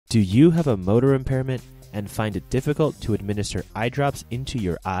Do you have a motor impairment and find it difficult to administer eye drops into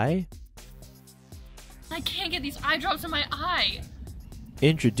your eye? I can't get these eye drops in my eye!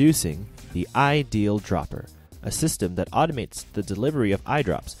 Introducing the Ideal Dropper, a system that automates the delivery of eye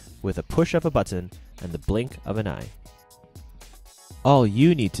drops with a push of a button and the blink of an eye. All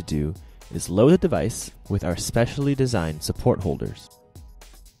you need to do is load the device with our specially designed support holders.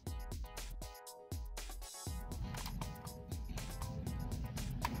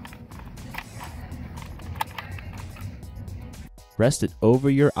 Rest it over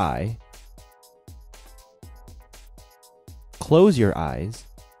your eye, close your eyes,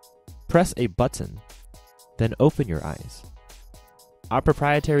 press a button, then open your eyes. Our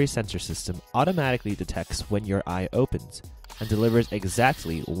proprietary sensor system automatically detects when your eye opens and delivers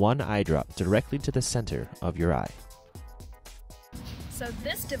exactly one eye drop directly to the center of your eye. So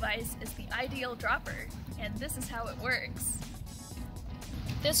this device is the Ideal Dropper, and this is how it works.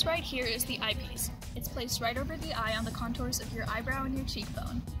 This right here is the eyepiece. It's placed right over the eye on the contours of your eyebrow and your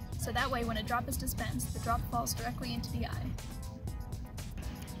cheekbone, so that way when a drop is dispensed, the drop falls directly into the eye.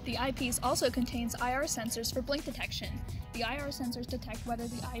 The eyepiece also contains IR sensors for blink detection. The IR sensors detect whether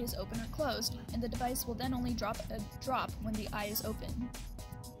the eye is open or closed, and the device will then only drop a drop when the eye is open.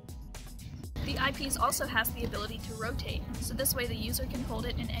 The eyepiece also has the ability to rotate, so this way the user can hold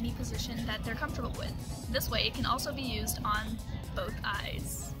it in any position that they're comfortable with. This way it can also be used on both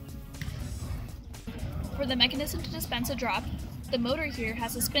eyes. For the mechanism to dispense a drop, the motor here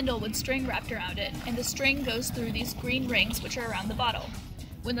has a spindle with string wrapped around it, and the string goes through these green rings which are around the bottle.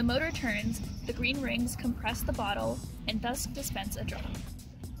 When the motor turns, the green rings compress the bottle and thus dispense a drop.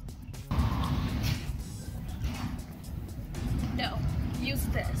 No, use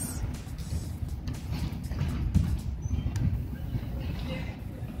this.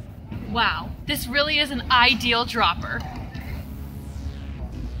 Wow, this really is an ideal dropper.